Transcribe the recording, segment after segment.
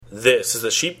This is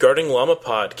the Sheep Guarding Llama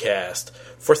podcast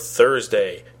for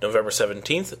Thursday, November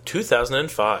 17th,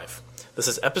 2005. This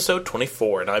is episode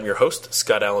 24, and I'm your host,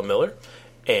 Scott Allen Miller,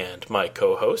 and my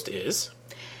co-host is...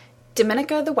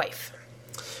 Dominica the wife.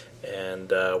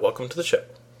 And welcome to the show.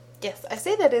 Yes, I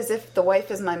say that as if the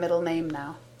wife is my middle name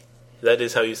now. That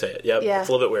is how you say it. Yep, Yeah, it's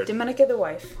a little bit weird. Dominica the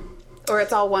wife. Or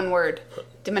it's all one word.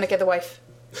 Dominica the wife.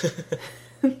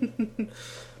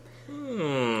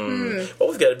 Well,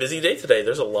 we've got a busy day today.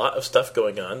 There's a lot of stuff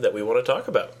going on that we want to talk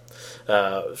about.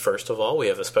 First of all, we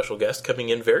have a special guest coming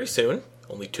in very soon.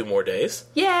 Only 2 more days.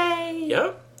 Yay!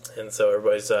 Yeah. And so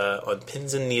everybody's on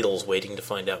pins and needles waiting to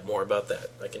find out more about that,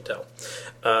 I can tell.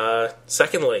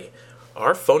 Secondly,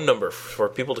 our phone number for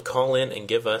people to call in and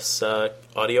give us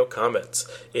audio comments.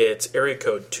 It's area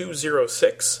code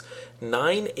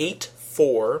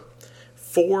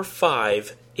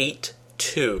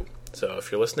 206-984-4582. So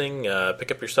if you're listening,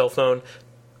 pick up your cell phone,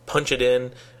 punch it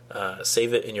in,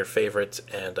 save it in your favorites,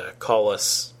 and call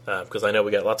us, because I know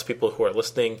we got lots of people who are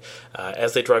listening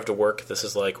as they drive to work. This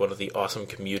is like one of the awesome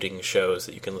commuting shows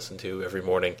that you can listen to every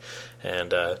morning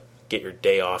and get your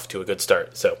day off to a good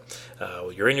start. So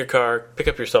you're in your car, pick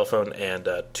up your cell phone, and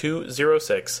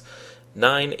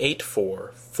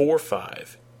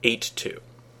 206-984-4582.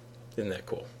 Isn't that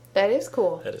cool? That is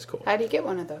cool. That is cool. How do you get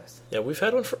one of those? Yeah, we've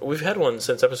had one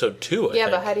since episode 2. I think.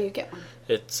 But how do you get one?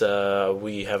 It's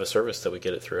we have a service that we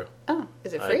get it through. Oh,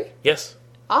 is it free? Yes.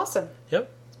 Awesome. Yep.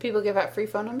 People give out free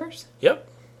phone numbers? Yep.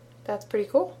 That's pretty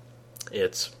cool.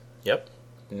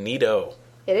 Neato.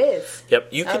 It is. Yep.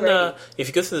 You can if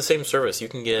you go through the same service, you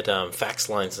can get fax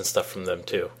lines and stuff from them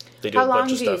too. They do How a bunch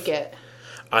long of do stuff. you get?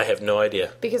 I have no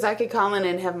idea. Because I could call in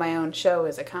and have my own show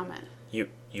as a comment. You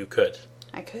could.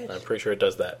 I could. I'm pretty sure it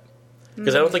does that.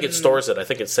 Because I don't think it stores it. I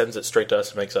think it sends it straight to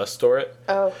us and makes us store it.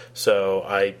 Oh. So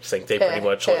I think they pretty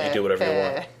much let you do whatever you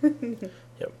want.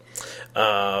 Yep.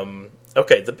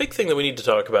 Okay, the big thing that we need to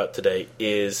talk about today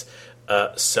is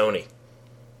Sony.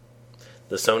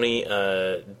 The Sony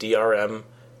DRM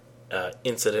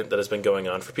incident that has been going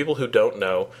on. For people who don't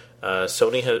know,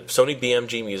 Sony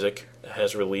BMG Music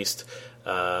has released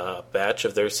a batch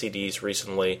of their CDs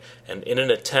recently, and in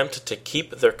an attempt to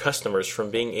keep their customers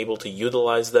from being able to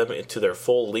utilize them into their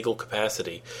full legal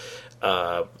capacity,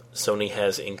 Sony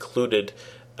has included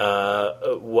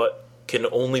what can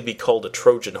only be called a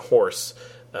Trojan horse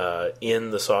in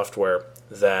the software.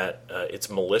 That it's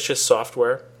malicious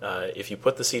software. If you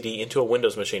put the CD into a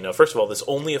Windows machine, now first of all, this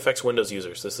only affects Windows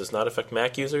users. This does not affect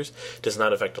Mac users. It does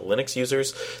not affect Linux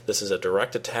users. This is a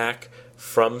direct attack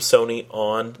from Sony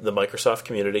on the Microsoft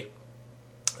community,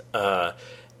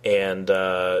 and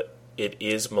it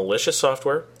is malicious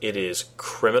software. It is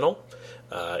criminal.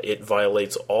 It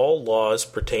violates all laws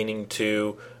pertaining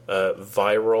to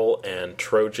viral and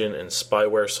Trojan and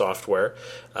spyware software.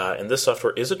 And this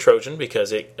software is a Trojan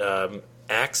because it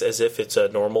acts as if it's a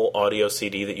normal audio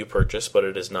CD that you purchase, but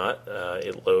it is not.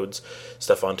 It loads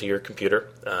stuff onto your computer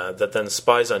that then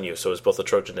spies on you. So it's both a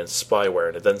Trojan and spyware,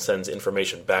 and it then sends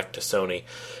information back to Sony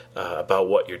about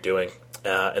what you're doing.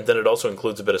 And then it also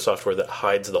includes a bit of software that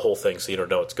hides the whole thing so you don't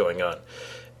know what's going on.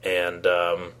 And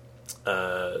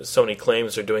Sony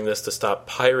claims they're doing this to stop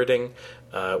pirating,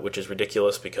 which is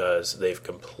ridiculous because they've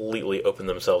completely opened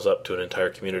themselves up to an entire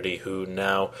community who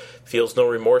now feels no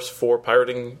remorse for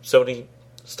pirating Sony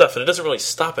stuff. And it doesn't really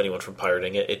stop anyone from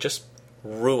pirating it. It just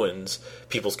ruins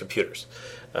people's computers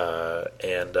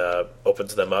and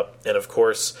opens them up. And of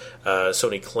course,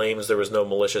 Sony claims there was no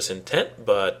malicious intent,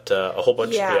 but a whole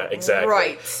bunch. Yeah, exactly.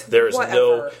 Right. There is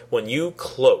no, when you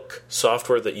cloak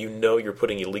software that you know you're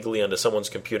putting illegally onto someone's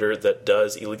computer that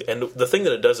does illegal, and the thing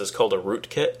that it does is called a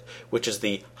rootkit, which is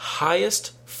the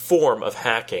highest form of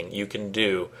hacking you can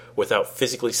do without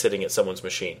physically sitting at someone's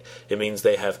machine. It means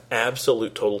they have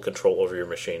absolute total control over your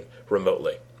machine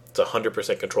remotely. It's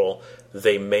 100% control.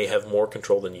 They may have more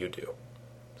control than you do.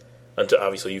 Until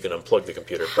obviously you can unplug the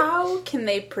computer. How can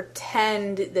they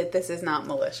pretend that this is not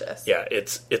malicious? Yeah,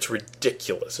 it's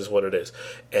ridiculous is what it is.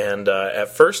 And at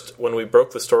first, when we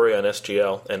broke the story on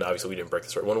SGL, and obviously we didn't break the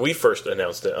story, when we first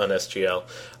announced it on SGL,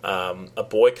 a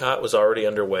boycott was already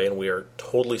underway, and we are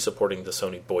totally supporting the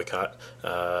Sony boycott.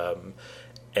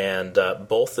 And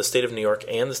both the state of New York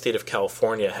and the state of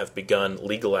California have begun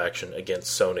legal action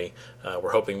against Sony.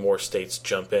 We're hoping more states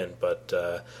jump in, but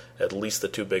at least the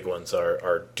 2 big ones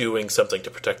are doing something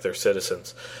to protect their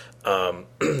citizens.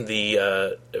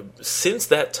 Since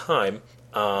that time,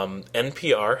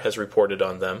 NPR has reported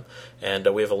on them, and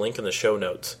we have a link in the show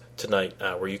notes tonight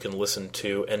where you can listen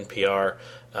to NPR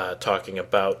talking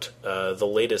about the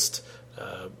latest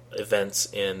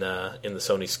events in the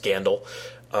Sony scandal.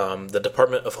 The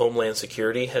Department of Homeland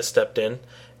Security has stepped in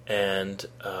and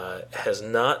has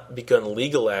not begun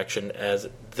legal action as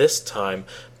this time,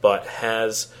 but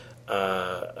has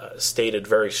stated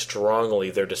very strongly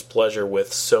their displeasure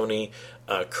with Sony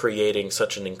creating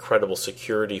such an incredible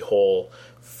security hole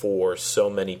for so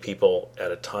many people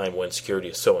at a time when security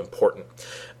is so important.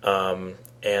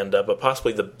 But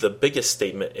possibly the biggest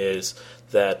statement is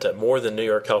that more than New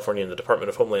York, California, and the Department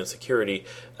of Homeland Security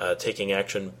taking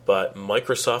action, but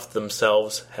Microsoft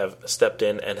themselves have stepped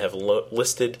in and have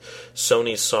listed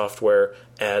Sony's software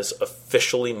as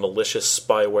officially malicious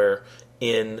spyware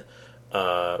in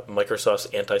Microsoft's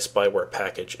anti-spyware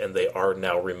package, and they are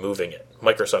now removing it.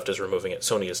 Microsoft is removing it.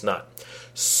 Sony is not.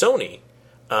 Sony,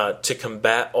 to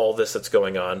combat all this that's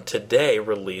going on, today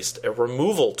released a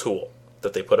removal tool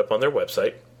that they put up on their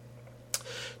website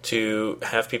to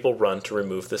have people run to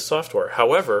remove this software.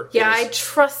 However... I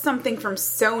trust something from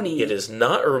Sony. It is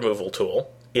not a removal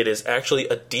tool. It is actually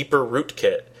a deeper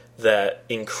rootkit that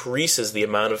increases the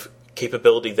amount of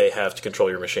capability they have to control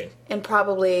your machine. And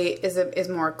probably is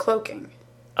more cloaking.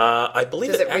 I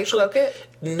believe Does it actually... recloak it?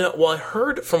 No, well, I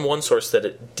heard from one source that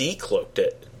it decloaked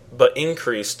it, but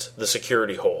increased the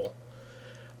security hole.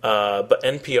 But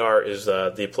NPR is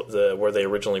the where they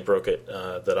originally broke it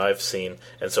that I've seen.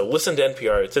 And so listen to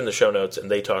NPR. It's in the show notes,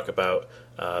 and they talk about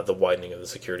the widening of the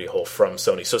security hole from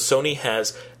Sony. So Sony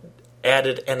has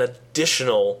added an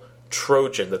additional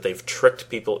Trojan that they've tricked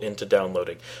people into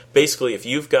downloading. Basically, if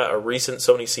you've got a recent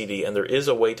Sony CD and there is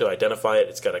a way to identify it,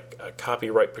 it's got a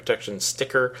copyright protection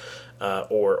sticker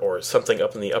or something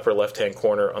up in the upper left-hand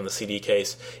corner on the CD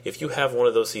case. If you have one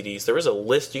of those CDs, there is a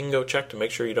list you can go check to make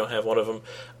sure you don't have one of them.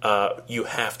 You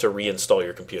have to reinstall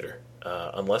your computer.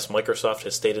 Unless Microsoft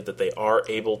has stated that they are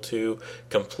able to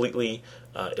completely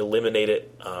eliminate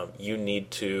it, you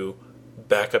need to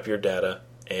back up your data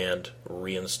and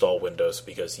reinstall Windows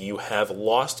because you have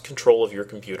lost control of your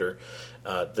computer.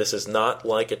 This is not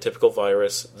like a typical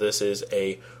virus. This is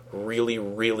a really,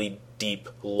 really deep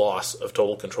loss of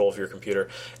total control of your computer.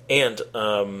 And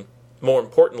more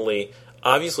importantly,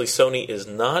 obviously Sony is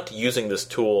not using this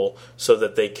tool so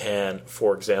that they can,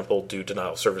 for example, do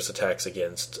denial of service attacks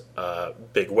against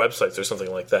big websites or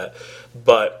something like that.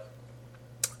 But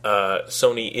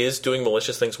Sony is doing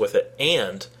malicious things with it,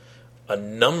 and a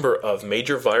number of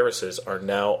major viruses are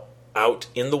now out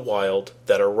in the wild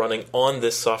that are running on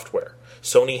this software.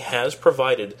 Sony has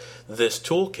provided this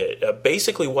toolkit.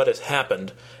 Basically what has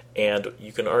happened, and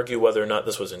you can argue whether or not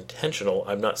this was intentional.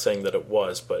 I'm not saying that it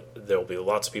was, but there will be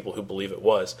lots of people who believe it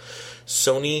was.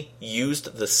 Sony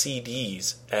used the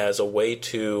CDs as a way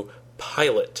to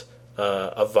pilot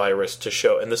a virus to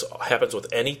show, and this happens with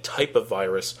any type of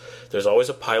virus. There's always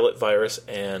a pilot virus,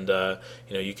 and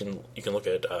you can look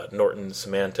at Norton,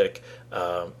 Symantec,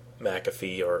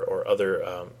 McAfee, or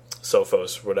other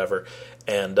Sophos, whatever,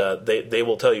 and they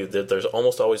will tell you that there's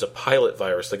almost always a pilot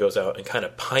virus that goes out and kind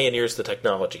of pioneers the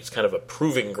technology. It's kind of a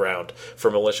proving ground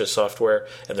for malicious software,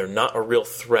 and they're not a real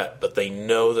threat, but they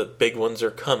know that big ones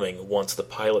are coming once the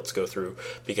pilots go through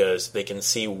because they can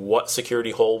see what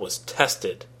security hole was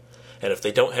tested. And if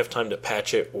they don't have time to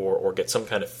patch it or get some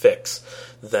kind of fix,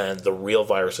 then the real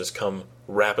viruses come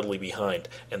rapidly behind.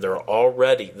 And there are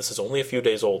already, this is only a few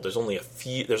days old, there's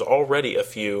already a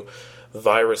few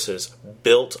viruses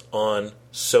built on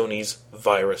Sony's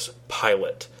virus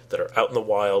pilot that are out in the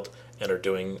wild and are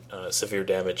doing severe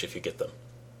damage if you get them.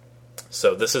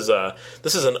 So this is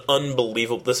an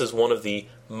unbelievable, this is one of the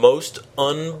most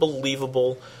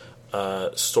unbelievable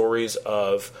stories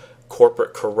of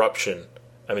corporate corruption.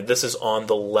 I mean, this is on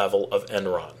the level of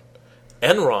Enron.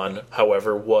 Enron,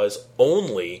 however, was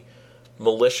only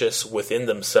malicious within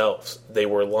themselves. They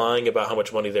were lying about how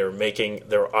much money they were making.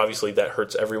 Obviously, that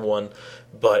hurts everyone,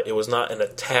 but it was not an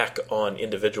attack on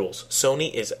individuals.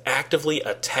 Sony is actively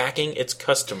attacking its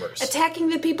customers. Attacking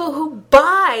the people who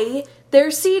buy their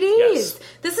CDs. Yes.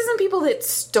 This isn't people that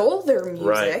stole their music.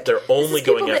 Right. They're only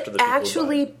going after the people who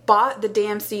actually bought the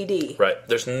damn CD. Right.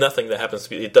 There's nothing that happens to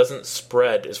be. It doesn't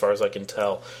spread, as far as I can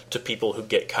tell, to people who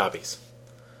get copies.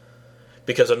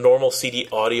 Because a normal CD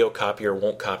audio copier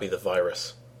won't copy the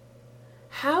virus.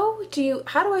 How do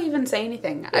I even say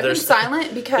anything? I've been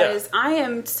silent because I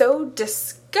am so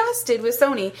disgusted with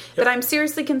Sony that I'm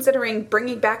seriously considering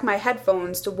bringing back my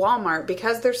headphones to Walmart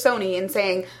because they're Sony and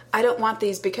saying, I don't want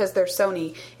these because they're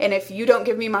Sony. And if you don't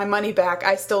give me my money back,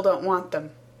 I still don't want them.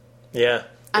 Yeah.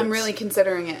 I'm really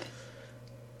considering it.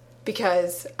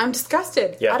 Because I'm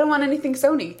disgusted. Yeah. I don't want anything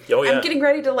Sony. Oh, yeah. I'm getting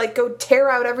ready to go tear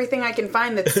out everything I can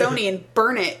find that's Sony and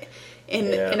burn it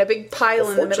in a big pile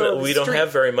in the middle of the we street. don't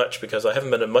have very much because I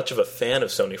haven't been much of a fan of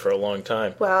Sony for a long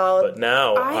time. Well, but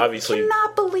now, obviously... I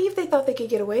cannot believe they thought they could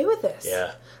get away with this.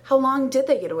 Yeah. How long did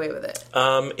they get away with it?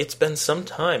 It's been some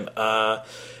time.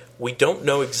 We don't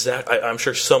know exactly... I'm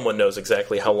sure someone knows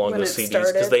exactly how long those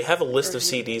CDs... Because they have a list of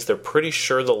CDs. They're pretty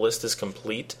sure the list is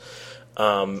complete.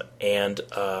 I'm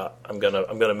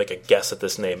gonna make a guess at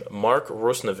this name. Mark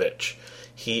Rusnovich.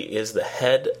 He is the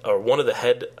head, or one of the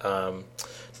head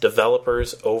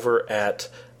developers over at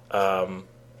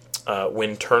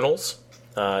Winternals.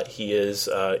 He is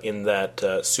in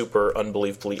that super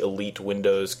unbelievably elite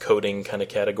Windows coding kind of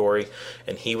category,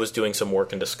 and he was doing some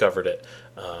work and discovered it.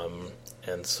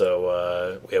 And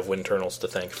so we have Winternals to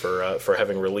thank for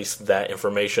having released that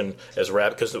information as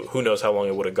rapid, because who knows how long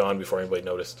it would have gone before anybody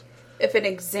noticed. If an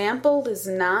example is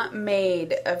not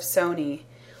made of Sony,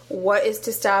 what is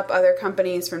to stop other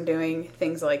companies from doing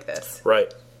things like this?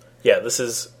 Right. Yeah, this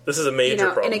is a major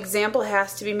problem. An example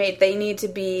has to be made. They need to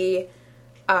be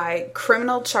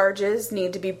criminal charges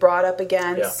need to be brought up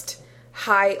against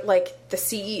the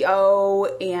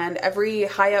CEO and every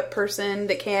high up person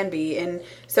that can be, and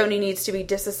Sony needs to be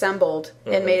disassembled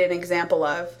and made an example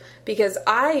of. Because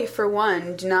I, for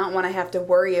one, do not want to have to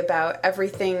worry about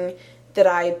everything that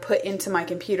I put into my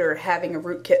computer having a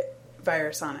rootkit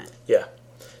virus on it. Yeah.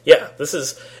 Yeah, this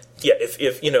is... Yeah,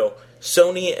 if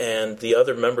Sony and the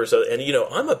other members of... And,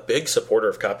 I'm a big supporter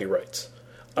of copyrights.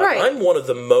 Right. I'm one of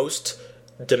the most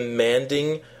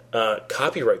demanding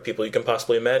copyright people you can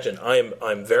possibly imagine.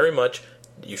 I'm very much...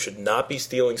 You should not be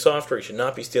stealing software. You should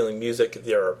not be stealing music.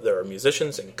 There are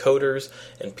musicians and coders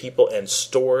and people and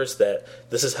stores that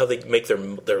this is how they make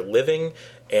their living.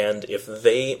 And if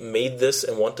they made this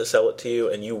and want to sell it to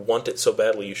you and you want it so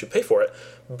badly, you should pay for it.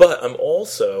 But I'm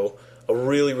also a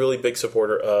really, really big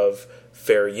supporter of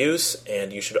fair use,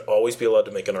 and you should always be allowed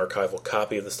to make an archival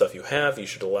copy of the stuff you have. You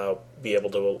should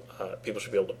people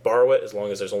should be able to borrow it as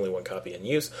long as there's only one copy in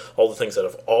use. All the things that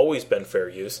have always been fair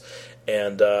use.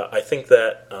 And I think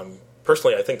that,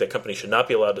 personally, I think that companies should not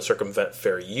be allowed to circumvent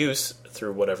fair use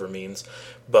through whatever means.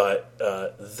 But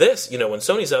this, when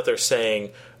Sony's out there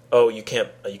saying, oh, you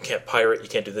can't pirate, you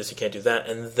can't do this, you can't do that,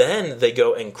 and then they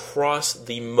go and cross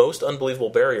the most unbelievable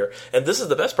barrier. And this is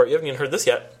the best part, you haven't even heard this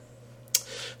yet.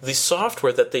 The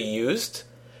software that they used,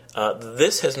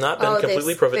 this has not been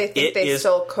completely proven. They think they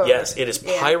stole code. Yes, it is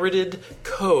pirated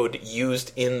code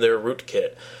used in their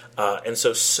rootkit. And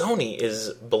so Sony is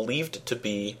believed to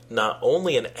be not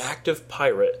only an active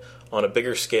pirate on a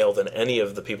bigger scale than any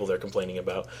of the people they're complaining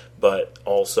about, but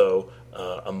also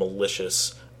a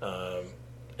malicious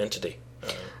entity.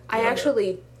 I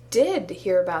actually did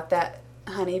hear about that,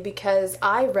 honey, because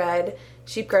I read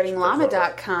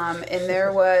sheepguardingllama.com, and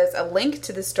there was a link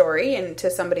to the story and to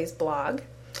somebody's blog,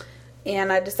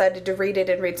 and I decided to read it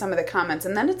and read some of the comments,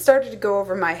 and then it started to go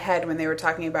over my head when they were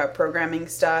talking about programming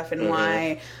stuff and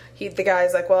why the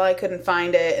guy's like, well, I couldn't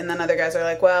find it, and then other guys are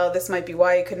like, well, this might be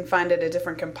why you couldn't find it, a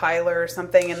different compiler or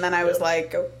something, and then I was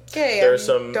like, okay, I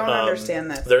don't understand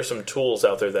this. There's some tools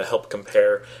out there that help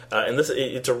compare, and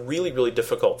it's a really, really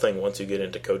difficult thing once you get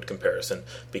into code comparison,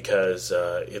 because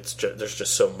there's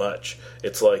just so much.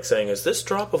 It's like saying, is this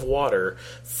drop of water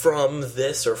from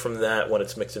this or from that when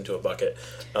it's mixed into a bucket?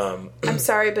 I'm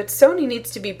sorry, but Sony needs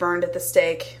to be burned at the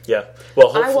stake. Yeah. Well,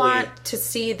 hopefully, I want to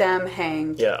see them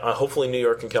hanged. Yeah, hopefully New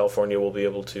York and California will be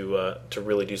able to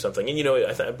really do something. And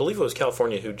I believe it was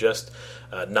California who just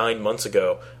 9 months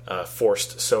ago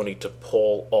forced Sony to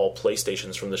pull all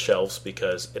PlayStations from the shelves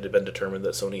because it had been determined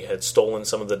that Sony had stolen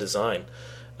some of the design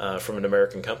from an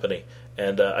American company.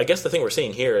 And I guess the thing we're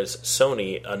seeing here is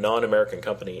Sony, a non-American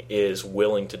company, is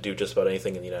willing to do just about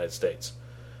anything in the United States.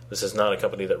 This is not a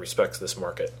company that respects this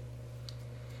market.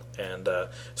 And all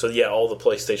the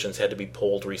PlayStations had to be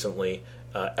pulled recently.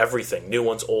 Everything, new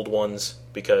ones, old ones,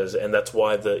 and that's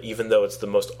why even though it's the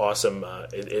most awesome,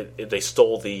 they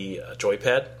stole the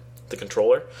joypad, the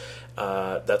controller.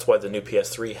 That's why the new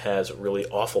PS3 has really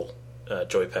awful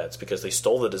joypads, because they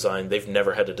stole the design. They've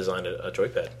never had to design a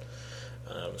joypad.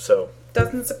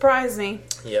 Doesn't surprise me.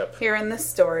 Yep. Here in this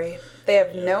story, they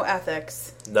have no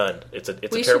ethics. None. It's a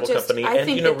terrible company. I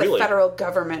think that the federal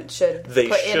government should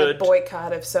put in a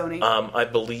boycott of Sony. I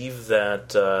believe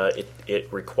that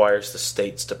it requires the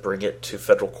states to bring it to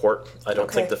federal court. I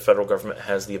don't think the federal government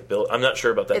has the ability. I'm not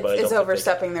sure about that, but I don't it's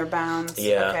overstepping their bounds.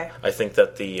 Yeah, okay. I think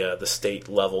that the state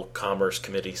level commerce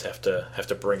committees have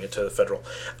to bring it to the federal.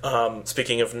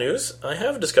 Speaking of news, I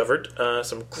have discovered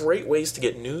some great ways to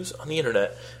get news on the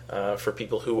internet for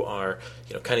people who are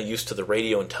kind of used to the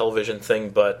radio and television thing,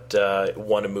 but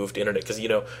want to move to internet. Because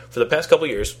for the past couple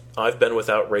of years, I've been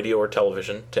without radio or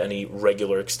television to any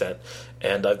regular extent,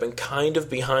 and I've been kind of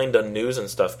behind on news and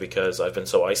stuff because I've been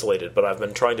so isolated. But I've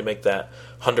been trying to make that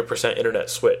 100% internet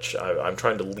switch. I'm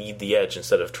trying to lead the edge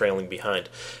instead of trailing behind.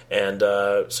 And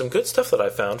some good stuff that I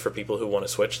found for people who want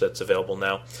to switch that's available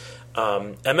now.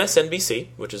 MSNBC,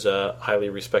 which is a highly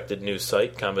respected news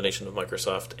site, combination of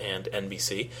Microsoft and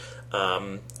NBC,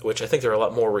 which I think they're a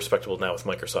lot more respectable now with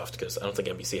Microsoft because I don't think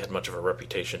NBC had much of a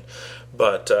reputation.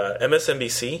 But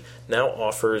MSNBC now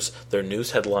offers their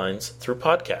news headlines through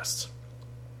podcasts.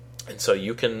 And so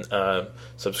you can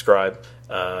subscribe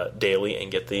daily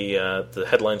and get the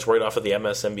headlines right off of the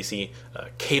MSNBC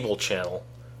cable channel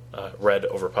read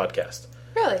over podcast.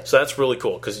 Really? So that's really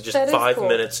cool because just 5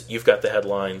 minutes, you've got the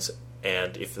headlines,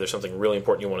 and if there's something really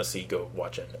important you want to see, go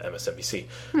watch it on MSNBC.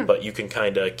 But you can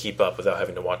kind of keep up without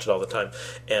having to watch it all the time.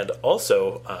 And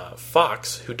also,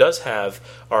 Fox, who does have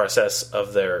RSS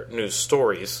of their news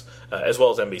stories, as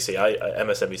well as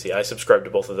MSNBC, I subscribe to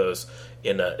both of those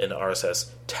in RSS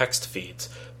text feeds.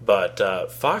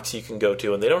 But Fox you can go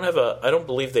to, and they don't have I don't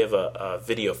believe they have a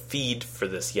video feed for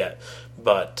this yet,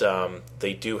 but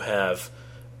they do have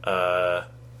a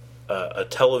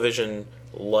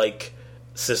television-like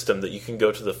system that you can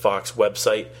go to the Fox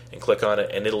website and click on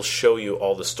it, and it'll show you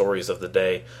all the stories of the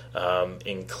day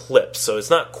in clips. So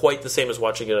it's not quite the same as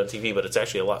watching it on TV, but it's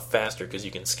actually a lot faster because you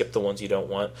can skip the ones you don't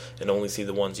want and only see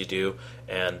the ones you do,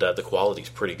 and the quality's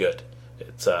pretty good.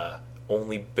 It's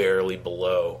only barely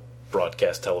below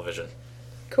broadcast television.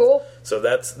 Cool. So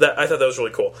I thought that was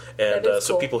really cool. And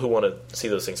so cool. people who want to see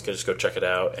those things can just go check it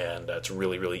out, and it's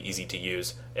really, really easy to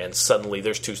use. And suddenly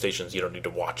there's 2 stations you don't need to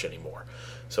watch anymore.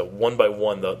 So one by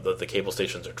one, the cable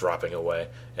stations are dropping away,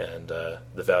 and the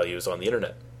value is on the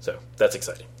internet. So that's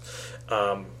exciting.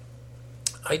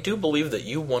 I do believe that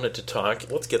you wanted to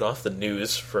talk. Let's get off the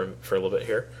news for a little bit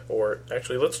here. Or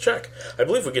actually, let's check. I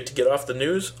believe we get to get off the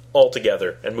news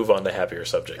altogether and move on to happier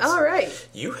subjects. All right.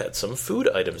 You had some food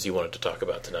items you wanted to talk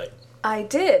about tonight. I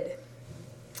did.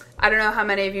 I don't know how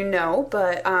many of you know,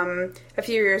 but a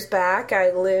few years back,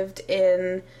 I lived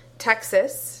in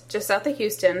Texas, just south of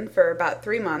Houston, for about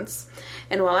 3 months.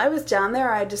 And while I was down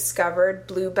there, I discovered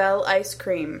Bluebell ice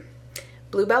cream.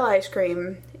 Bluebell ice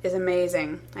cream is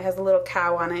amazing. It has a little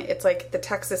cow on it. It's like the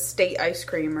Texas State ice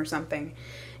cream or something.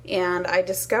 And I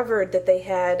discovered that they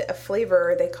had a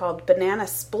flavor they called banana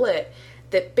split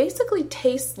that basically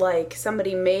tastes like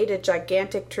somebody made a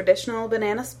gigantic traditional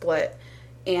banana split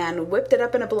and whipped it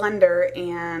up in a blender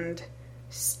and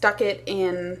stuck it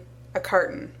in a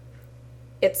carton.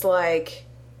 It's like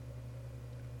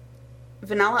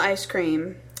vanilla ice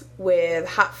cream with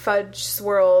hot fudge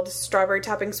swirled, strawberry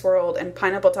topping swirled, and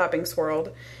pineapple topping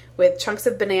swirled with chunks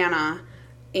of banana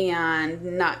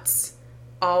and nuts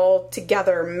all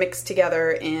together, mixed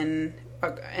together in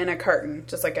a carton,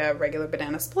 just like a regular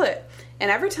banana split. And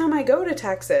every time I go to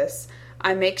Texas,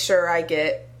 I make sure I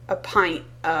get a pint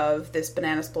of this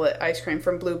banana split ice cream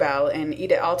from Bluebell and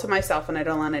eat it all to myself, and I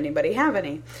don't let anybody have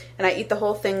any. And I eat the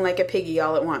whole thing like a piggy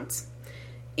all at once.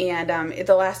 And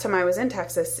the last time I was in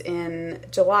Texas in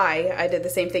July, I did the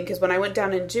same thing, because when I went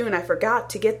down in June, I forgot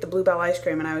to get the Bluebell ice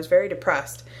cream, and I was very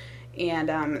depressed. And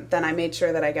then I made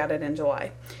sure that I got it in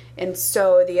July. And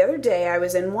so the other day, I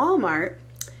was in Walmart,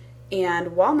 and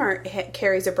Walmart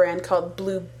carries a brand called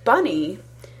Blue Bunny,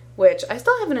 which I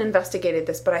still haven't investigated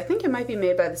this, but I think it might be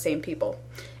made by the same people.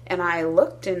 And I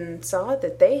looked and saw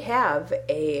that they have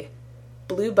a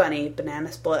Blue Bunny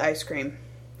banana split ice cream.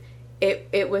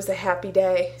 It was a happy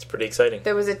day. It's pretty exciting.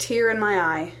 There was a tear in my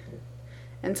eye.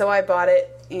 And so I bought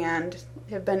it and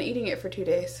have been eating it for 2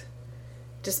 days.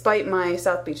 Despite my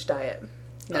South Beach diet.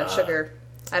 No sugar.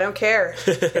 I don't care.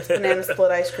 It's banana split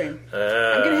ice cream.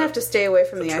 I'm going to have to stay away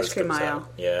from the ice cream aisle.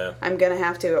 Yeah. I'm going to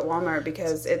have to at Walmart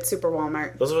because it's super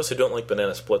Walmart. Those of us who don't like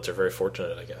banana splits are very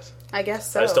fortunate, I guess. I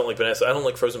guess so. I just don't like bananas. I don't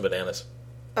like frozen bananas.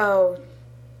 Oh,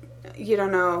 you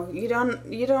don't know.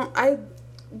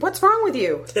 What's wrong with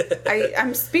you?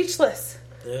 I'm speechless.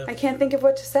 Yeah. I can't think of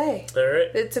what to say. All right.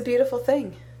 It's a beautiful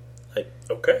thing.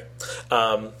 Okay.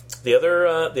 The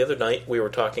other night we were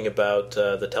talking about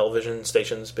the television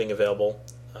stations being available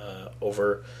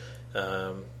over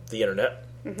the internet.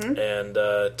 Mm-hmm. And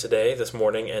this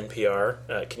morning,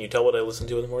 NPR, can you tell what I listened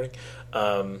to in the morning?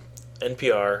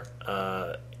 NPR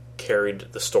carried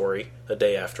the story a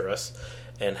day after us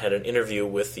and had an interview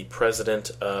with the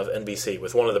president of NBC,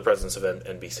 with one of the presidents of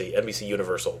NBC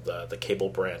Universal, the cable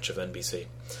branch of NBC.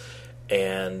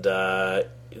 And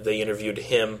they interviewed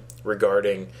him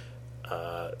regarding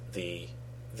the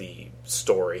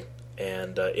story,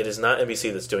 And it is not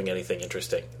NBC that's doing anything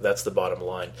interesting. That's the bottom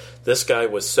line. This guy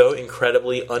was so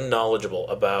incredibly unknowledgeable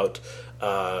about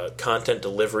content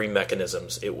delivery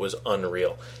mechanisms. It was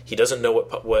unreal. He doesn't know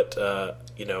what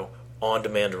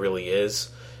on-demand really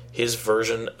is. His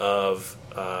version of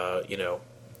what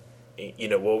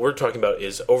we're talking about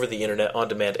is over the internet, on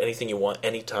demand, anything you want,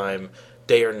 anytime,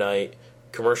 day or night,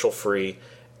 commercial free,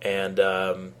 and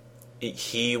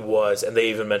he was, and they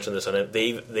even mentioned this on it.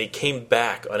 They came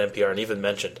back on NPR and even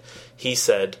mentioned. He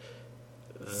said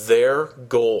their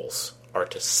goals are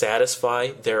to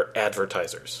satisfy their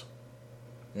advertisers,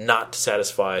 not to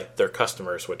satisfy their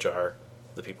customers, which are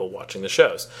the people watching the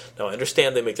shows. Now, I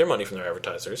understand they make their money from their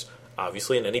advertisers.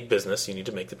 Obviously, in any business, you need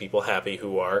to make the people happy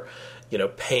who are,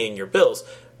 paying your bills.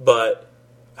 But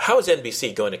how is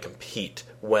NBC going to compete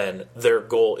when their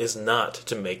goal is not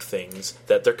to make things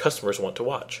that their customers want to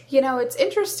watch? It's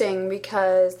interesting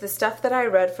because the stuff that I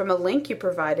read from a link you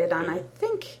provided on, I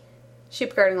think,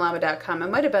 sheepguardingllama.com, it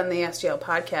might have been the SGL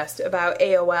podcast about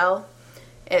AOL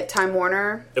at Time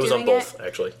Warner. It was on both,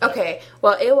 actually. Okay.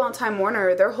 Well, AOL and Time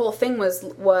Warner, their whole thing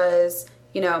was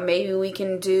maybe we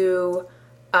can do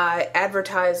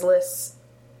advertiseless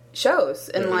shows,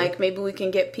 and maybe we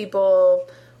can get people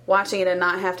watching it and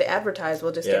not have to advertise.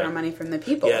 We'll just get our money from the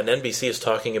people. Yeah, and NBC is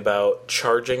talking about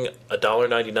charging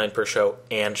 $1.99 per show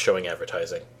and showing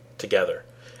advertising together.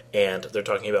 And they're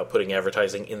talking about putting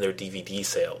advertising in their DVD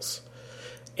sales.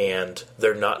 And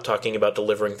they're not talking about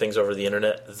delivering things over the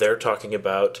internet. They're talking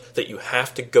about that you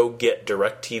have to go get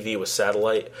DirecTV with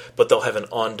satellite, but they'll have an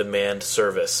on-demand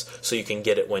service so you can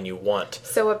get it when you want.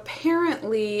 So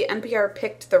apparently NPR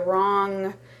picked the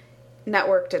wrong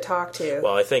network to talk to.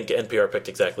 Well, I think NPR picked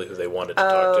exactly who they wanted to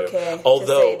talk to. Okay.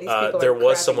 Although there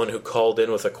was someone who called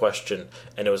in with a question,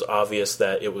 and it was obvious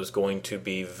that it was going to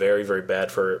be very, very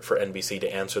bad for NBC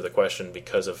to answer the question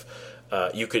because of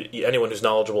anyone who's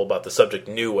knowledgeable about the subject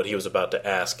knew what he was about to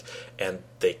ask, and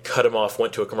they cut him off,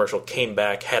 went to a commercial, came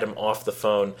back, had him off the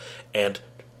phone, and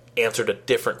answered a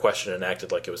different question and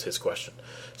acted like it was his question.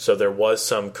 So there was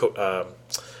some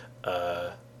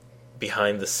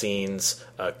behind-the-scenes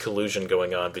collusion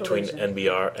going on between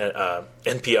NPR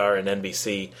and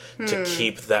NBC to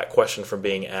keep that question from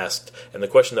being asked. And the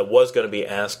question that was going to be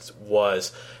asked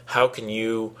was, how can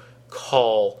you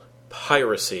call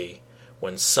piracy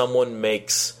when someone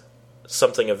makes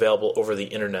something available over the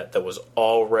internet that was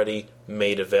already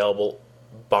made available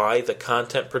by the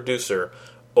content producer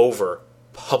over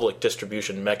public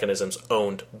distribution mechanisms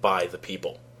owned by the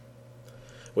people?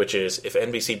 Which is, if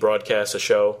NBC broadcasts a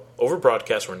show over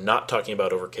broadcast, we're not talking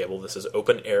about over cable, this is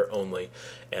open air only,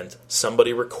 and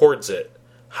somebody records it,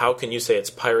 how can you say it's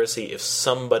piracy if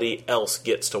somebody else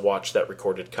gets to watch that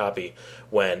recorded copy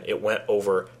when it went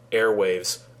over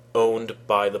airwaves owned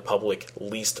by the public,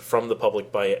 leased from the public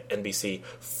by NBC,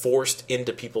 forced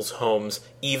into people's homes,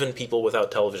 even people without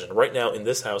television? Right now, in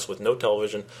this house with no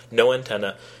television, no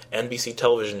antenna, NBC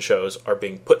television shows are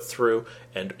being put through,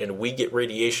 and we get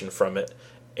radiation from it,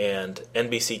 and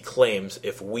NBC claims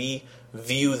if we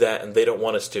view that and they don't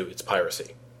want us to, it's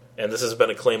piracy. And this has been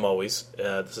a claim always.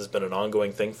 This has been an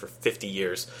ongoing thing for 50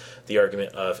 years. The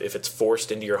argument of if it's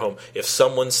forced into your home, if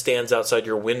someone stands outside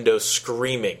your window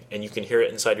screaming and you can hear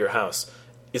it inside your house,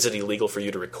 is it illegal for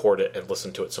you to record it and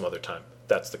listen to it some other time?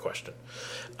 That's the question.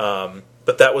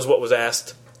 But that was what was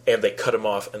asked, and they cut him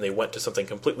off, and they went to something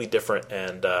completely different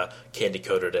and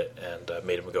candy-coated it and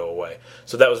made him go away.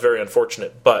 So that was very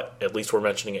unfortunate, but at least we're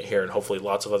mentioning it here, and hopefully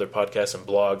lots of other podcasts and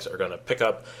blogs are going to pick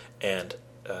up and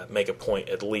make a point,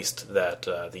 at least, that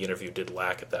the interview did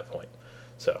lack at that point.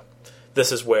 So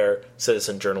this is where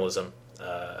citizen journalism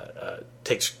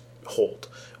takes hold,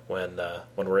 when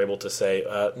we're able to say,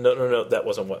 no, that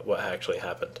wasn't what actually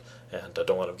happened, and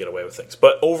don't let them get away with things.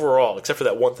 But overall, except for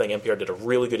that one thing, NPR did a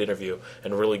really good interview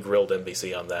and really grilled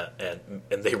NBC on that,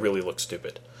 and they really look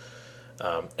stupid.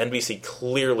 NBC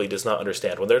clearly does not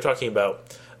understand. When they're talking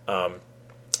about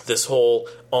this whole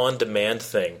on-demand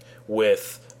thing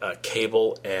with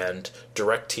cable and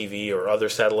DirecTV or other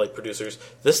satellite producers,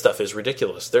 this stuff is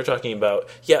ridiculous. They're talking about,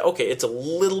 it's a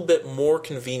little bit more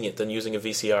convenient than using a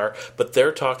VCR, but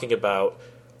they're talking about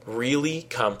really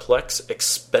complex,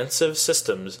 expensive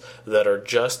systems that are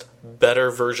just better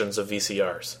versions of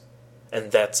VCRs.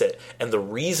 And that's it. And the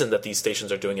reason that these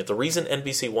stations are doing it, the reason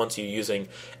NBC wants you using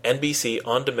NBC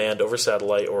on demand over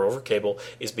satellite or over cable,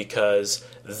 is because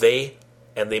they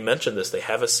mentioned this, they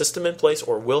have a system in place,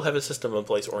 or will have a system in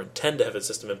place, or intend to have a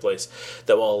system in place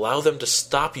that will allow them to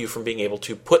stop you from being able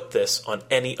to put this on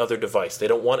any other device. They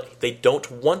don't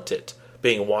want it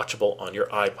being watchable on your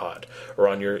iPod, or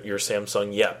on your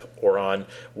Samsung Yep, or on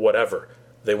whatever.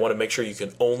 They want to make sure you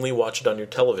can only watch it on your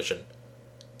television.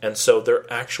 And so they're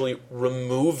actually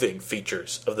removing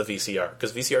features of the VCR.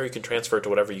 Because VCR, you can transfer it to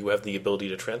whatever you have the ability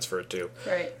to transfer it to.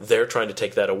 Right. They're trying to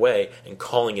take that away and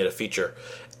calling it a feature.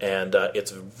 And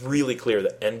it's really clear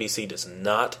that NBC does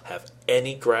not have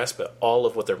any grasp at all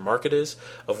of what their market is,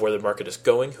 of where their market is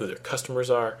going, who their customers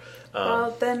are.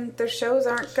 Well, then their shows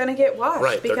aren't going to get watched.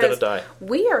 Right, they're going to die.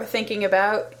 We are thinking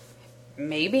about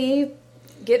maybe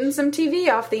getting some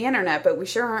TV off the internet, but we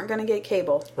sure aren't going to get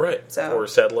cable. Right, so. Or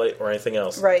satellite or anything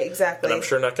else. Right, exactly. And I'm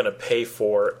sure not going to pay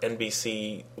for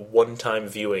NBC one-time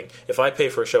viewing. If I pay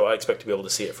for a show, I expect to be able to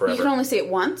see it forever. You can only see it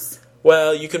once?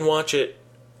 Well, you can watch it.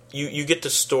 You get to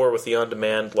store with the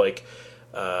on-demand, like,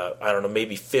 I don't know,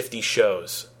 maybe 50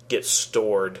 shows get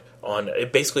stored on...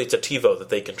 Basically, it's a TiVo that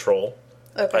they control.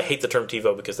 Okay. I hate the term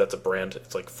TiVo because that's a brand.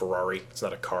 It's like Ferrari. It's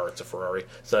not a car. It's a Ferrari.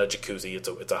 It's not a jacuzzi.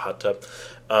 It's a hot tub.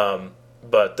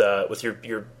 But with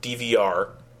your DVR...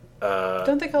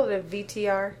 don't they call it a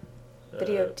VTR?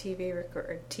 Video TV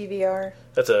recorder? TVR?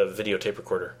 That's a videotape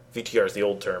recorder. VTR is the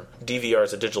old term. DVR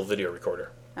is a digital video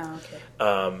recorder. Oh, okay.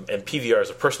 And PVR is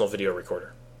a personal video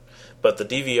recorder. But the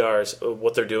DVRs,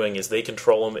 what they're doing is they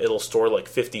control them. It'll store like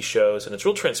 50 shows, and it's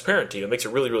real transparent to you. It makes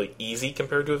it really, really easy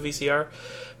compared to a VCR.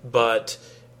 But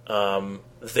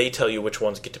they tell you which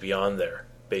ones get to be on there,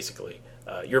 basically.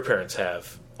 Your parents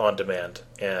have on demand,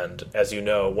 and as you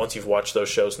know, once you've watched those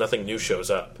shows, nothing new shows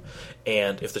up.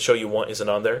 And if the show you want isn't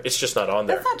on there, it's just not on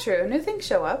there. That's not true. New things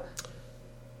show up.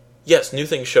 Yes, new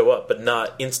things show up, but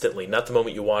not instantly, not the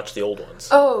moment you watch the old ones.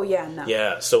 Oh, yeah, no.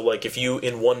 Yeah, so like if you,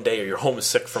 in one day, or you're home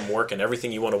sick from work and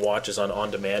everything you want to watch is on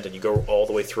demand and you go all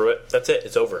the way through it, that's it,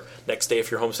 it's over. Next day,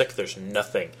 if you're homesick, there's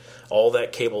nothing. All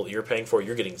that cable that you're paying for,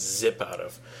 you're getting zip out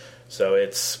of. So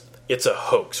it's a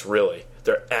hoax, really.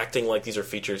 They're acting like these are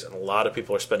features, and a lot of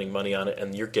people are spending money on it,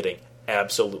 and you're getting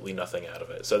absolutely nothing out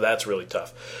of it. So that's really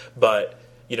tough. But...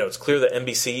 it's clear that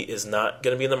NBC is not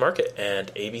going to be in the market,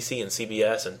 and ABC and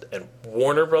CBS and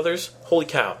Warner Brothers, holy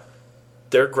cow,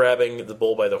 they're grabbing the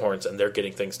bull by the horns, and they're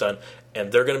getting things done. And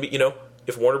they're going to be,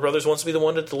 if Warner Brothers wants to be the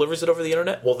one that delivers it over the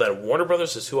internet, well, then Warner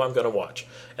Brothers is who I'm going to watch.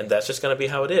 And that's just going to be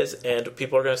how it is. And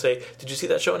people are going to say, did you see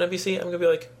that show on NBC? I'm going to be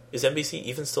like, is NBC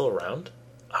even still around?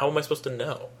 How am I supposed to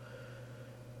know?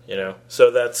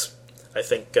 So that's, I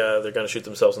think they're going to shoot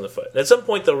themselves in the foot. And at some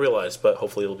point they'll realize, but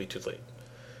hopefully it'll be too late.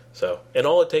 So, and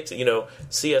all it takes,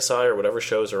 CSI or whatever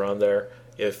shows are on there,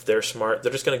 if they're smart,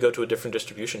 they're just going to go to a different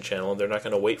distribution channel, and they're not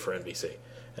going to wait for NBC.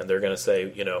 And they're going to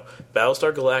say,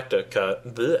 Battlestar Galactica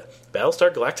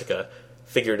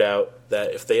figured out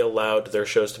that if they allowed their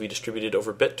shows to be distributed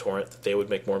over BitTorrent, that they would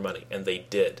make more money. And they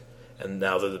did. And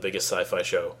now they're the biggest sci-fi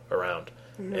show around.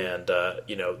 Mm-hmm. And,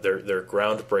 they're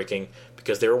groundbreaking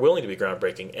because they were willing to be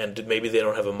groundbreaking. And maybe they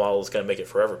don't have a model that's going to make it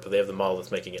forever, but they have the model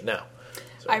that's making it now.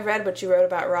 So. I read what you wrote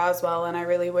about Roswell, and I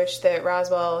really wish that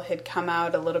Roswell had come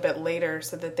out a little bit later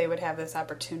so that they would have this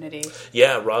opportunity.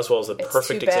 Yeah, Roswell is a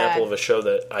perfect example of a show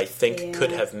that I think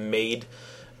could have made,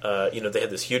 they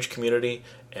had this huge community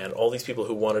and all these people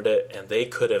who wanted it, and they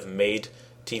could have made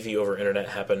TV over internet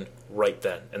happen right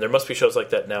then. And there must be shows like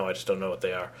that now, I just don't know what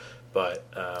they are. But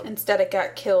instead it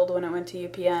got killed when it went to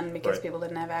UPN because people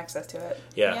didn't have access to it.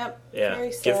 Yeah, yep, yeah.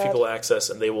 Very sad. Give people access,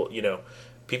 and they will,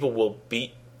 people will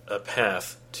beat a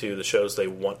path to the shows they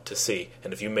want to see.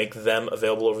 And if you make them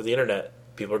available over the internet,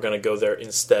 people are going to go there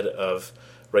instead of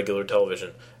regular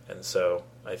television. And so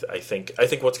I think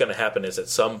what's going to happen is at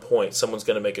some point someone's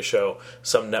going to make a show,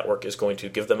 some network is going to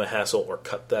give them a hassle or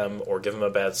cut them or give them a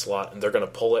bad slot, and they're going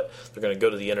to pull it, they're going to go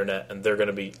to the internet, and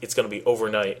it's going to be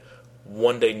overnight.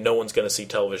 One day no one's going to see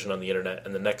television on the internet,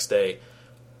 and the next day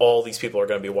all these people are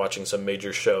going to be watching some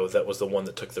major show that was the one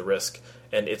that took the risk.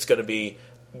 And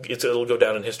it'll go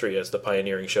down in history as the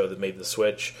pioneering show that made the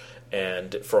switch,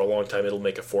 and for a long time it'll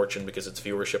make a fortune because its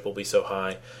viewership will be so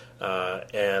high.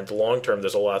 And long term,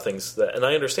 there's a lot of things that, and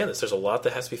I understand this, there's a lot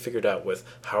that has to be figured out with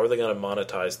how are they going to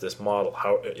monetize this model?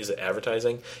 How is it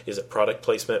advertising? Is it product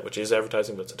placement, which is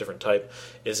advertising, but it's a different type?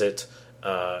 Is it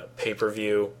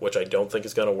pay-per-view, which I don't think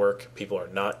is going to work? People are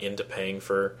not into paying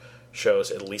for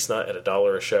shows, at least not at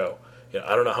 $1 a show.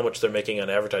 I don't know how much they're making on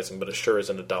advertising, but it sure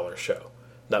isn't $1 a show.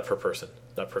 Not per person,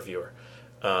 not per viewer.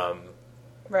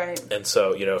 Right. And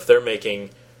so, if they're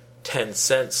making 10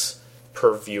 cents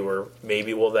per viewer,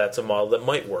 maybe, that's a model that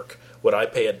might work. Would I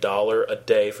pay $1 a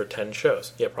day for 10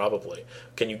 shows? Yeah, probably.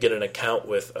 Can you get an account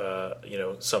with,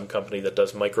 some company that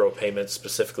does micro payments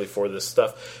specifically for this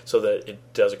stuff so that it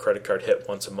does a credit card hit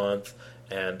once a month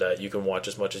and you can watch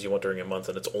as much as you want during a month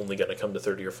and it's only going to come to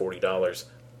 $30 or $40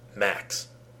 max?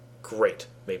 great.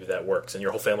 Maybe that works. And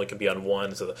your whole family can be on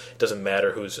one, so it doesn't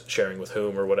matter who's sharing with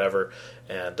whom or whatever.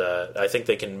 And I think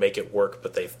they can make it work,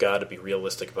 but they've got to be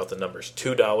realistic about the numbers.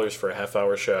 $2 for a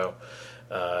half-hour show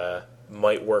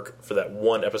might work for that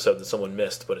one episode that someone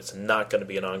missed, but it's not going to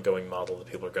be an ongoing model that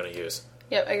people are going to use.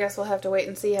 Yep, I guess we'll have to wait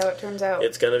and see how it turns out.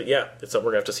 It's something we're going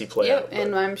to have to see play out. Yep,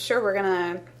 and I'm sure we're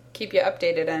going to keep you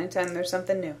updated anytime there's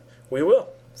something new. We will.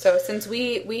 So since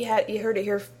you heard it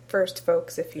here first,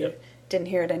 folks, if you didn't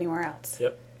hear it anywhere else.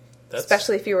 Yep.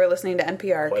 Especially if you were listening to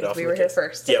NPR, because we were here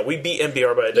first. Yeah, we beat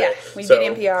NPR by a day. Yeah, we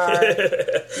beat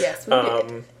NPR. Yes,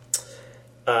 we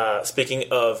did. Speaking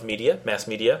of media, mass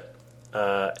media,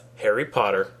 Harry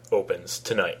Potter opens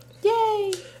tonight.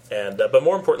 Yay! And but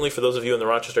more importantly, for those of you in the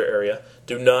Rochester area,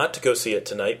 do not go see it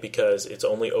tonight because it's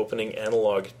only opening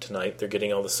analog tonight. They're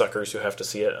getting all the suckers who have to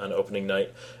see it on opening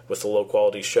night with the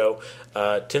low-quality show.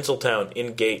 Tinseltown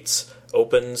in Gates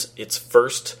opens its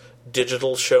first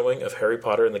digital showing of Harry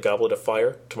Potter and the Goblet of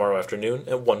Fire tomorrow afternoon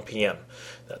at 1 p.m.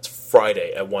 That's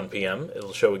Friday at 1 p.m.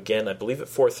 It'll show again, I believe, at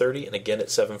 4:30 and again at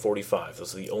 7:45.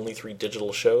 Those are the only 3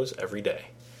 digital shows every day.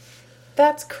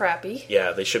 That's crappy.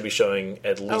 Yeah, they should be showing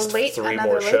at least 3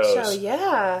 more shows. Show.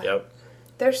 Yeah. Yep.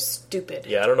 They're stupid.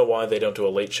 Yeah, I don't know why they don't do a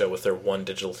late show with their one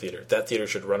digital theater. That theater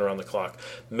should run around the clock.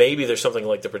 Maybe there's something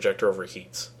like the projector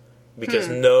overheats. Because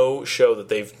no show that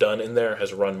they've done in there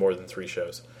has run more than 3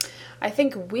 shows. I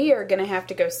think we are going to have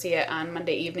to go see it on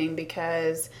Monday evening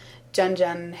because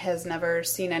Jen has never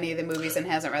seen any of the movies and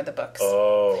hasn't read the books.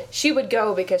 Oh. She would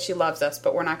go because she loves us,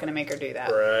 but we're not going to make her do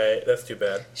that. Right, that's too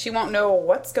bad. She won't know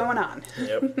what's going on.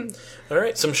 Yep. All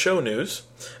right, some show news,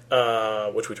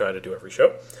 which we try to do every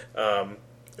show.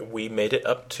 We made it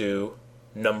up to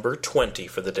number 20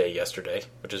 for the day yesterday,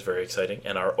 which is very exciting,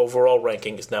 and our overall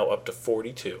ranking is now up to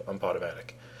 42 on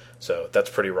Podomatic. So that's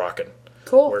pretty rocking.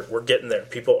 Cool. We're getting there.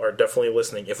 People are definitely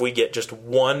listening. If we get just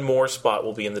one more spot,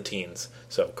 we'll be in the teens.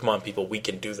 So come on, people, we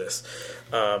can do this.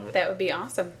 That would be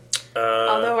awesome.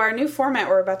 Although our new format,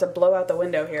 we're about to blow out the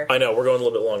window here. I know, we're going a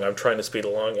little bit long. I'm trying to speed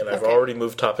along, and I've already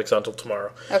moved topics until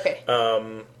tomorrow. Okay.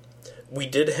 We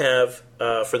did have,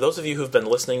 for those of you who've been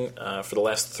listening for the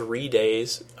last 3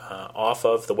 days off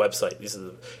of the website,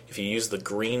 if you use the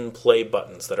green play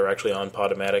buttons that are actually on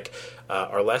Podomatic,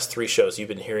 our last 3 shows, you've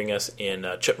been hearing us in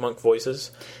Chipmunk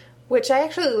Voices. Which I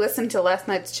actually listened to last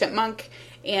night's Chipmunk,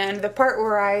 and the part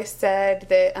where I said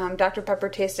that Dr. Pepper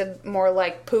tasted more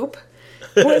like poop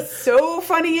was so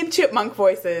funny in Chipmunk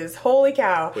Voices. Holy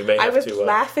cow. I was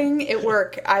laughing at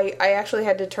work. I actually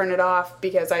had to turn it off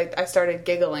because I started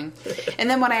giggling. And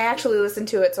then when I actually listened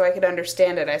to it so I could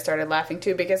understand it, I started laughing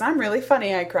too because I'm really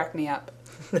funny. I crack me up.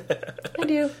 I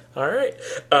do. All right.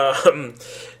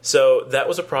 So that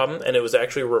was a problem, and it was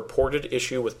actually a reported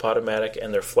issue with Podomatic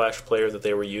and their Flash player that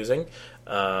they were using.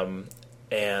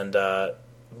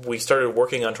 We started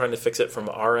working on trying to fix it from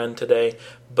our end today,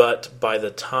 but by the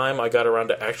time I got around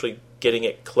to actually getting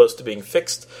it close to being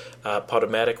fixed,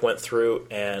 Podomatic went through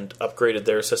and upgraded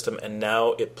their system, and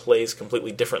now it plays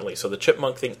completely differently. So the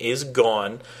Chipmunk thing is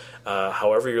gone.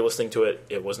 However you're listening to it,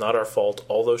 it was not our fault.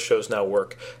 All those shows now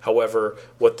work. However,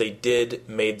 what they did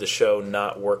made the show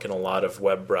not work in a lot of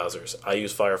web browsers. I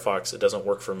use Firefox. It doesn't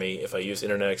work for me. If I use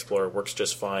Internet Explorer, it works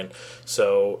just fine.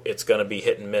 So it's going to be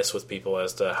hit and miss with people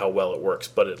as to how well it works.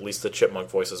 But at least the Chipmunk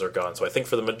voices are gone. So I think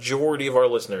for the majority of our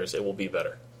listeners, it will be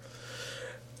better.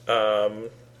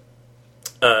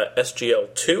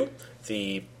 SGL2,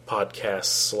 the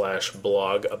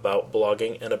podcast/blog about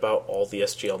blogging and about all the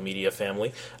SGL media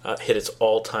family, hit its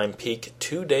all-time peak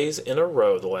 2 days in a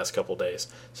row the last couple days.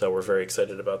 So we're very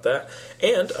excited about that.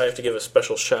 And I have to give a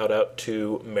special shout-out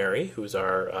to Mary, who's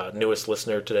our newest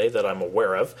listener today that I'm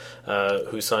aware of,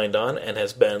 who signed on and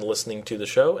has been listening to the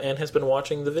show and has been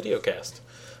watching the videocast,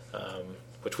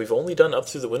 which we've only done up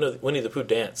through the Winnie the Pooh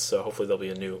dance, so hopefully there'll be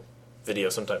a new video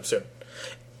sometime soon.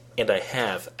 And I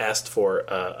have asked for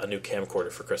a new camcorder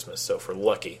for Christmas, so for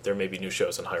lucky, there may be new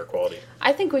shows in higher quality.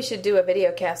 I think we should do a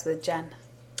video cast with Jen,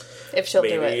 if she'll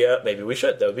do it. Maybe we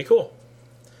should. That would be cool.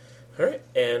 All right,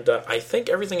 and I think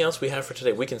everything else we have for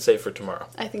today we can save for tomorrow.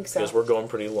 I think so. Because we're going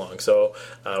pretty long, so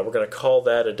we're going to call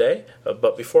that a day.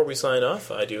 But before we sign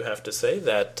off, I do have to say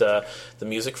that the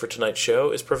music for tonight's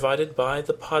show is provided by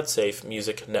the PodSafe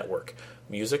Music Network,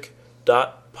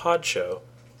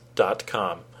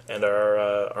 music.podshow.com. And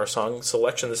our song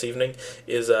selection this evening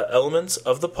is Elements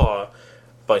of the Paw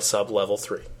by Sub-Level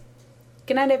 3.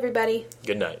 Good night, everybody.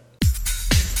 Good night.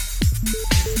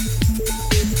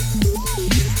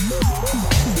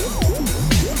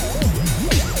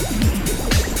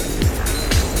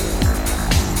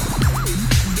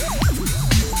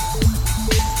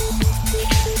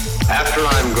 After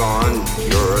I'm gone,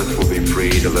 your earth will be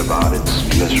free to live out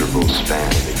its miserable span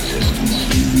of existence.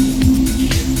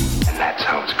 And that's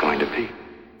how it's going to be.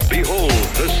 Behold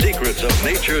the secrets of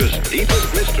nature's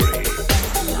deepest mystery.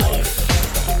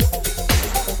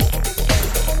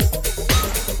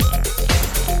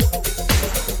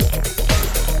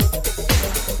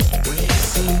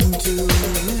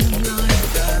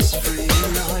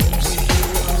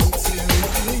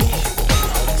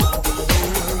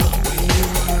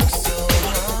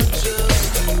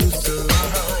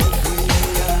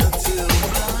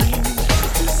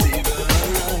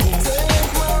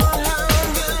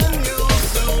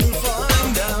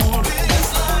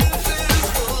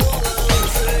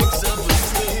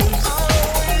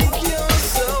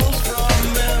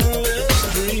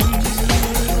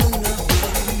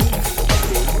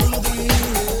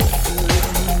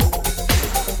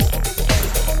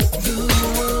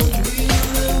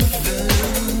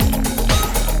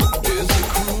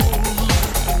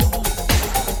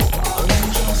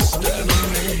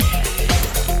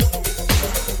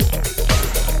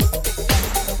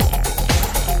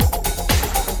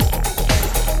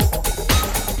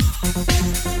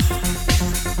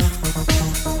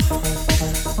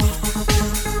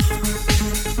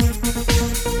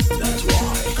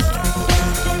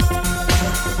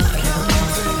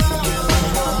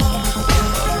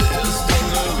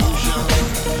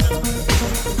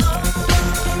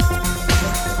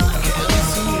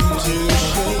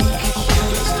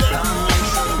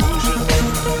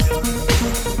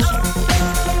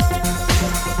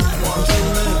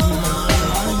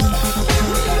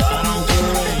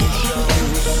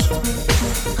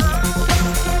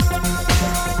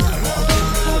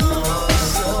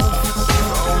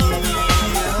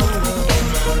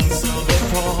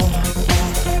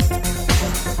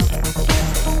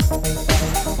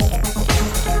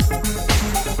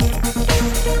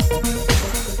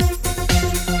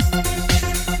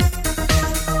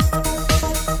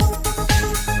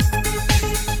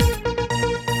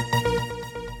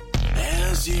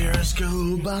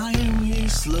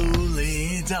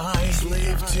 slowly die,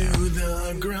 slave to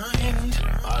the grind,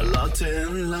 our lot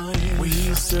in line. We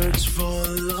search for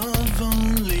love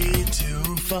only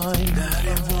to find that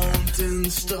it won't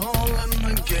install in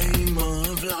the game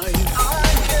of life.